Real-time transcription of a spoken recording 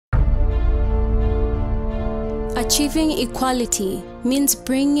Achieving equality means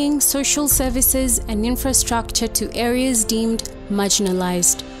bringing social services and infrastructure to areas deemed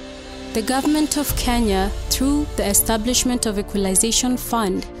marginalized. The government of Kenya, through the establishment of Equlization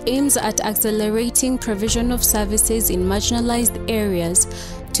Fund, aims at accelerating provision of services in marginalized areas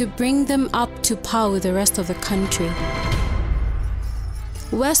to bring them up to par with the rest of the country.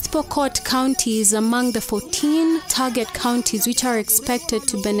 West Pokot County is among the 14 target counties which are expected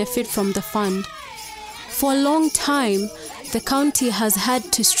to benefit from the fund. For a long time, the county has had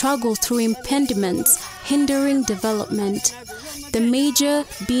to struggle through impediments hindering development, the major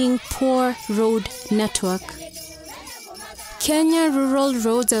being poor road network. Kenya Rural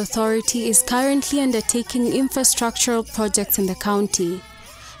Roads Authority is currently undertaking infrastructural projects in the county.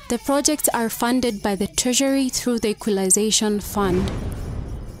 The projects are funded by the Treasury through the Equilization Fund.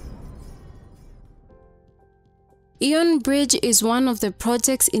 Iyon Bridge is one of the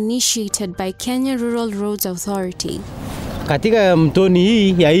projects initiated by Kenya Rural Roads Authority. Katika mtoni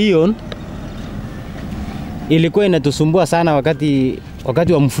hii ya Iyon ilikuwa inatusumbua sana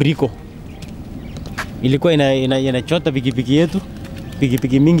wakati wa mfuriko. Ilikuwa inachota pikipiki yetu,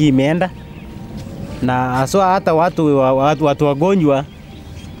 pikipiki mingi imeenda, na haswa hata watu wagonjwa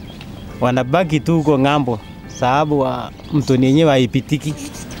wanabaki tu huko ngambo sababu mtoni yenyewe haipitiki.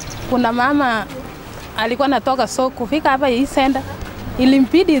 Kuna mama alikuwa anatoka soko fika hapa hii senda,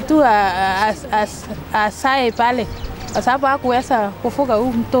 ilimpidi tu asae pale kwa sababu hakuweza kuvuka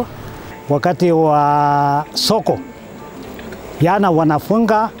huu mto. Wakati wa soko yana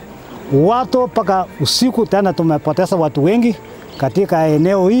wanafunga watu mpaka usiku, tena tumepoteza watu wengi katika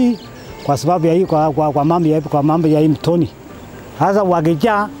eneo hii kwa sababu ya hii kwa mambo ya hii mtoni. Sasa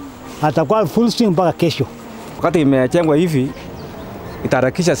wakija atakuwa full swing mpaka kesho. Wakati imejengwa hivi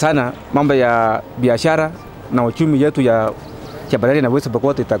itaharakisha sana mambo ya biashara na uchumi yetu ya Chepkatit na West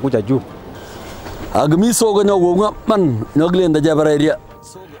Pokot itakuja juu.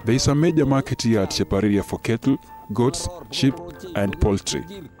 There is a major market here at Chepkatit for cattle, goats, sheep and poultry.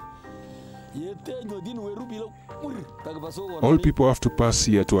 All people have to pass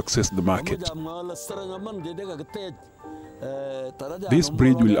here to access the market. This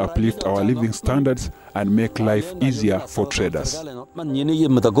bridge will uplift our living standards and make life easier for traders.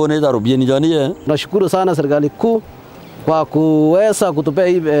 Nashukuru sana serikali kuu kwa kuweza kutupea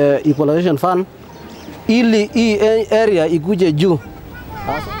Equilization Fund ili hii area ikuje juu.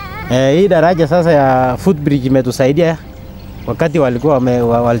 Hii daraja sasa ya footbridge imetusaidia wakati walikuwa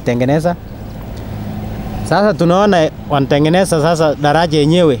walitengeneza. Sasa tunaona wanatengeneza sasa daraja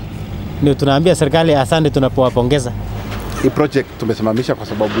yenyewe, ndio tunaambia serikali asante tunapowapongeza. Hii project tumesimamisha kwa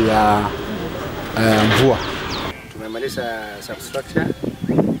sababu ya mvua. Tumemaliza substructure,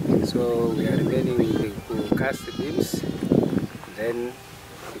 so we are remaining to cast the beams, then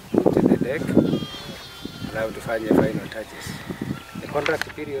we put the deck, allow to find the final touches. The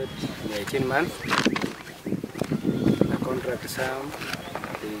contract period is 18 months. The contract sum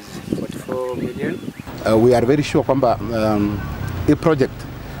is 44 million. We are very sure kwamba a project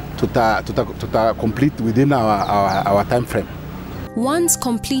to complete within our time frame. Once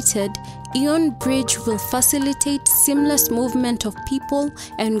completed, Iyon Bridge will facilitate seamless movement of people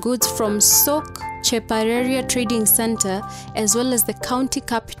and goods from Chepkatit Trading Center as well as the county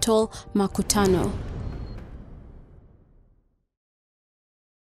capital, Makutano.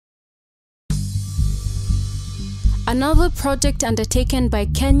 Another project undertaken by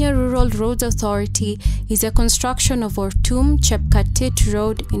Kenya Rural Roads Authority is the construction of Ortum Chepkatit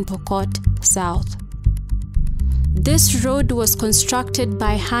Road in Pokot South. This road was constructed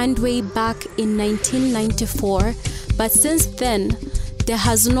by hand way back in 1994, but since then, there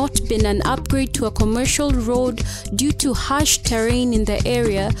has not been an upgrade to a commercial road due to harsh terrain in the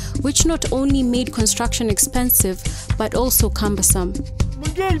area, which not only made construction expensive, but also cumbersome.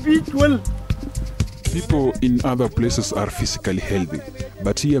 People in other places are physically healthy,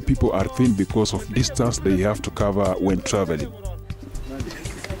 but here people are thin because of distance they have to cover when traveling.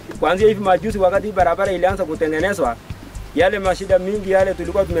 Kuanzia hivi majuzi wakati barabara ilianza kutengenezwa, yale mashida mingi yale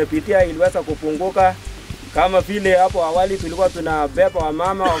tulikuwa tumepitia iliweza kupunguka. Kama vile hapo awali tulikuwa tunabeba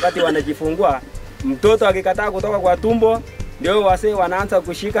wamama wakati wanajifungua, mtoto akikataa kutoka kwa tumbo, ndio wazee wanaanza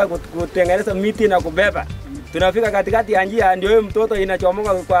kushika kutengeneza miti na kubeba. Tunafika katikati ya njia, ndio mtoto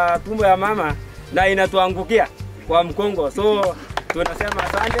inachomoka kwa tumbo ya mama na inatuangukia kwa mkongo. So tunasema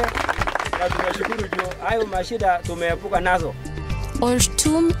asante na tunashukuru juu hayo mashida tumeepuka nazo.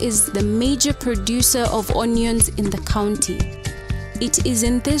 Ortum is the major producer of onions in the county. It is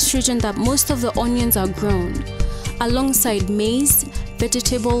in this region that most of the onions are grown, alongside maize,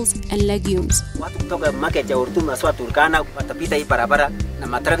 vegetables and legumes. Watu kutoka market ya Ortum aswa Turkana watapita hii barabara na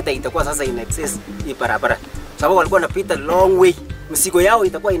matrakta itakuwa sasa in access hii barabara. sababu walikuwa wanapita long way. Mzigo yao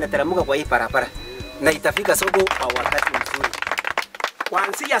itakuwa inateremka kwa hii barabara na itafika soko kwa wakati mzuri.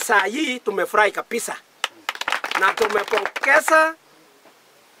 Kuanzia saa hii tumefurahi kabisa na tumepokeza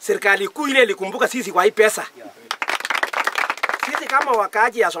serikali kuu ile ilikumbuka sisi kwa hii pesa. Sisi kama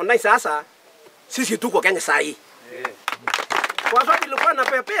wakaaji ya Sonai sasa, sisi tuko Kenya saa hii. Kwa sababu ilikuwa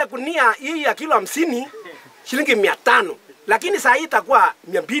napepea kunia hii ya kilo 50 shilingi 500, lakini saa hii itakuwa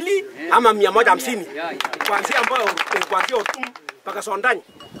 200 ama 150 kuanzia Ortum mpaka Sondani.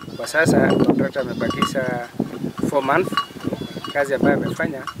 Kwa sasa contractor amebakisha 4 months. Kazi ambayo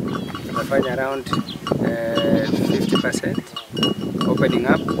amefanya around 50% opening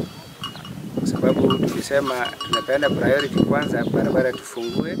up, kwa sababu tulisema tunapeana priority kwanza barabara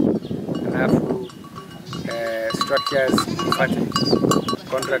tufungue, alafu structures fuate.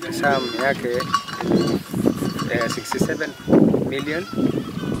 Contract sum yake 67 million.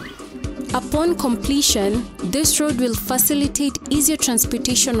 Upon completion, this road will facilitate easier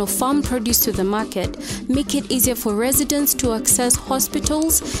transportation of farm produce to the market, make it easier for residents to access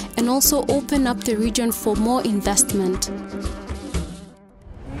hospitals, and also open up the region for more investment.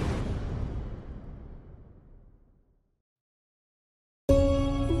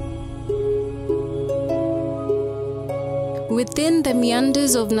 Within the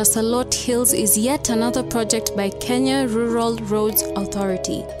meanders of Nasalot Hills is yet another project by Kenya Rural Roads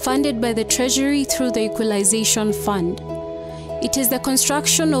Authority, funded by the Treasury through the Equilization Fund. It is the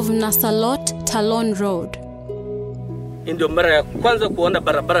construction of Nasalot Talon Road. Ndio mara ya kwanza kuona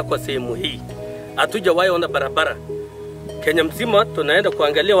barabara kwa sehemu hii. Hatujawahi ona barabara. Kenya mzima tunaenda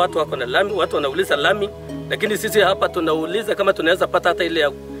kuangalia watu wako na lami, watu wanauliza lami, lakini sisi hapa tunauliza kama tunaweza pata hata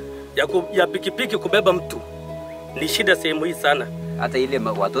ile ya pikipiki kubeba mtu. Ni shida sehemu hii sana. Hata ile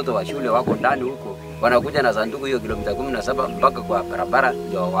watoto wa shule wako ndani huko wanakuja na sanduku hiyo kilomita 17 mpaka kwa barabara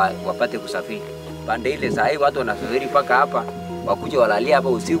ndio wapate kusafiri. Pande ile saa hii watu wanasafiri mpaka hapa, wakuja walalia hapa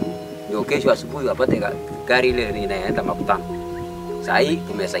usiku ndio kesho asubuhi wapate gari ile inaenda makutano. Saa hii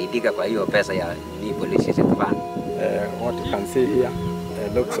tumesaidika kwa hiyo pesa ya Equilization Fund. What you can see here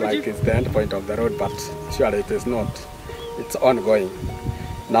looks like it's the end point of the road, but surely it is not. It's ongoing.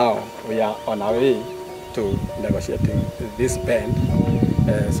 Now we are on our way to negotiating this bend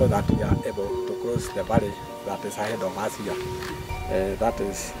so that we are able to cross the valley that is ahead of us here. That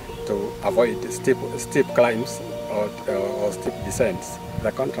is to avoid steep climbs or steep descents.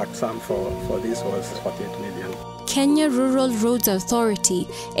 The contract sum for this was 48 million. Kenya Rural Roads Authority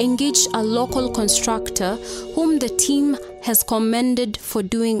engaged a local constructor whom the team has commended for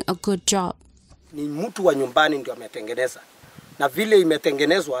doing a good job. Ni mtu wa nyumbani ndio ametengeneza. Na vile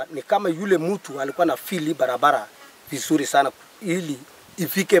imetengenezwa ni kama yule mtu alikuwa na fili barabara vizuri sana ili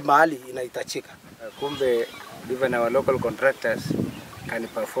ifike mahali inahitajika. Kumbe even our local contractors can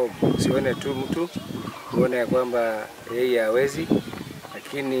perform. Sione tu mtu uone kwamba yeye hawezi,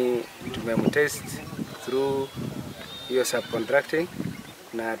 lakini tumemtest through hiyo subcontracting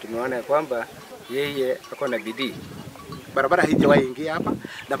na tumeona kwamba yeye ako na bidii. Barabara haijawahi ingia hapa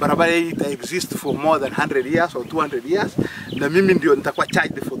na barabara hii ita exist for more than 100 years or 200 years na mimi ndio nitakuwa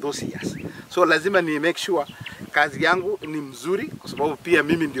charged for those years. So lazima ni make sure kazi yangu ni mzuri kwa sababu pia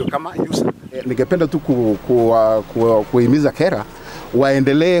mimi ndio kama user. Ningependa tu kuhimiza KeRRA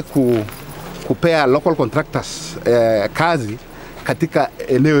waendelee kupea local contractors kazi katika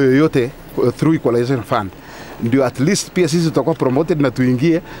eneo yoyote through Equilization Fund. Ndio at least pia sisi tutakuwa promoted na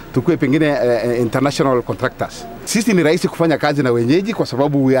tuingie tukue pengine international contractors. Sisi ni rahisi kufanya kazi na wenyeji kwa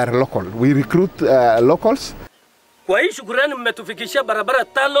sababu we are local. We recruit locals. Kwa hii shukrani mmetufikishia barabara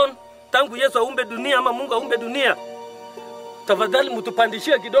Talon tangu Yesu aumbe dunia ama Mungu aumbe dunia. Tafadhali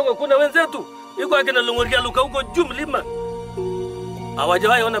mtupandishie kidogo, kuna wenzetu iko akina Longoria Luka huko juu mlima.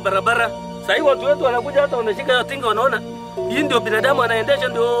 Hawajawahi ona barabara. Sasa hivi watu wetu wanakuja hata wanashika ya tinga wanaona. Hii ndio binadamu anaendesha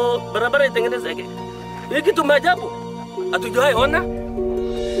ndio barabara itengenezeke. Hii kitu maajabu. Hatujawahi ona.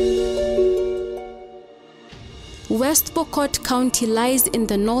 West Pokot County lies in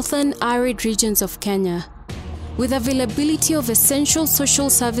the northern arid regions of Kenya. With availability of essential social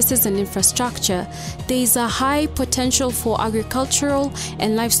services and infrastructure, there is a high potential for agricultural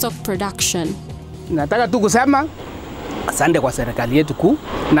and livestock production. Nataka tu kusema asante kwa serikali yetu kuu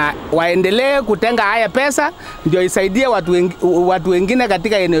na waendelee kutenga haya pesa ndio isaidie watu wengine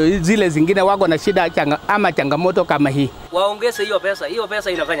katika eneo zile zingine wako na shida ama changamoto kama hii. Waongeze hiyo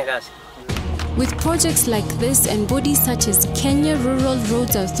pesa inafanya kazi. With projects like this and bodies such as Kenya Rural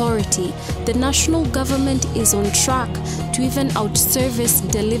Roads Authority, the national government is on track to even outservice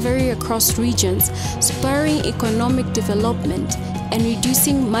delivery across regions, spurring economic development and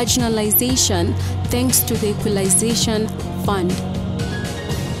reducing marginalization thanks to the Equilization Fund.